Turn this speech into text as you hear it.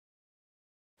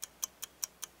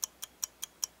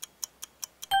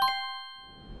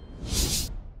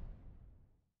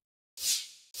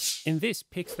In this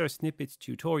Pixlr Snippets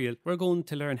tutorial, we're going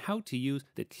to learn how to use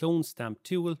the Clone Stamp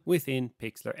tool within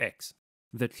Pixlr X.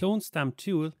 The Clone Stamp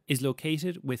tool is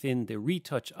located within the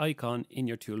Retouch icon in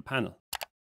your tool panel.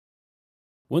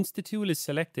 Once the tool is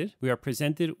selected, we are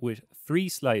presented with three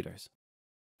sliders.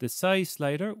 The size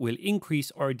slider will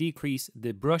increase or decrease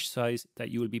the brush size that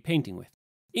you will be painting with.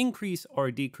 Increase or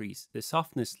decrease the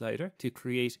softness slider to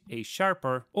create a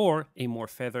sharper or a more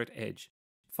feathered edge.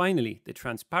 Finally, the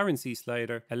transparency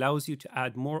slider allows you to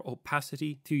add more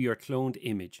opacity to your cloned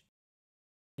image.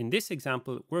 In this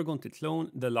example, we're going to clone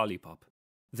the lollipop.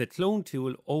 The clone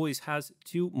tool always has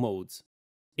two modes.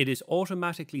 It is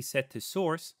automatically set to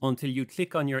source until you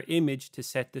click on your image to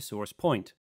set the source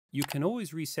point. You can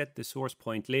always reset the source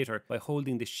point later by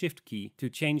holding the Shift key to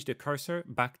change the cursor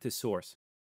back to source.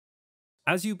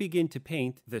 As you begin to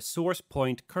paint, the source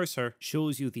point cursor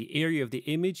shows you the area of the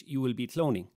image you will be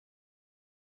cloning.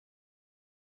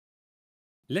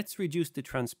 Let's reduce the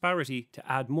transparency to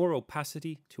add more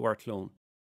opacity to our clone.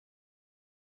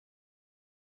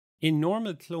 In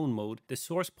normal clone mode, the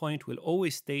source point will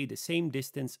always stay the same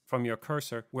distance from your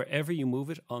cursor wherever you move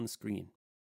it on screen.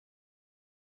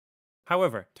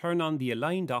 However, turn on the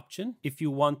aligned option if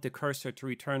you want the cursor to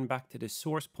return back to the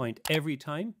source point every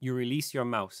time you release your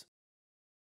mouse.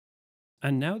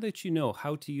 And now that you know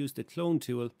how to use the clone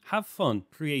tool, have fun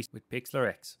creating with Pixlr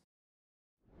X.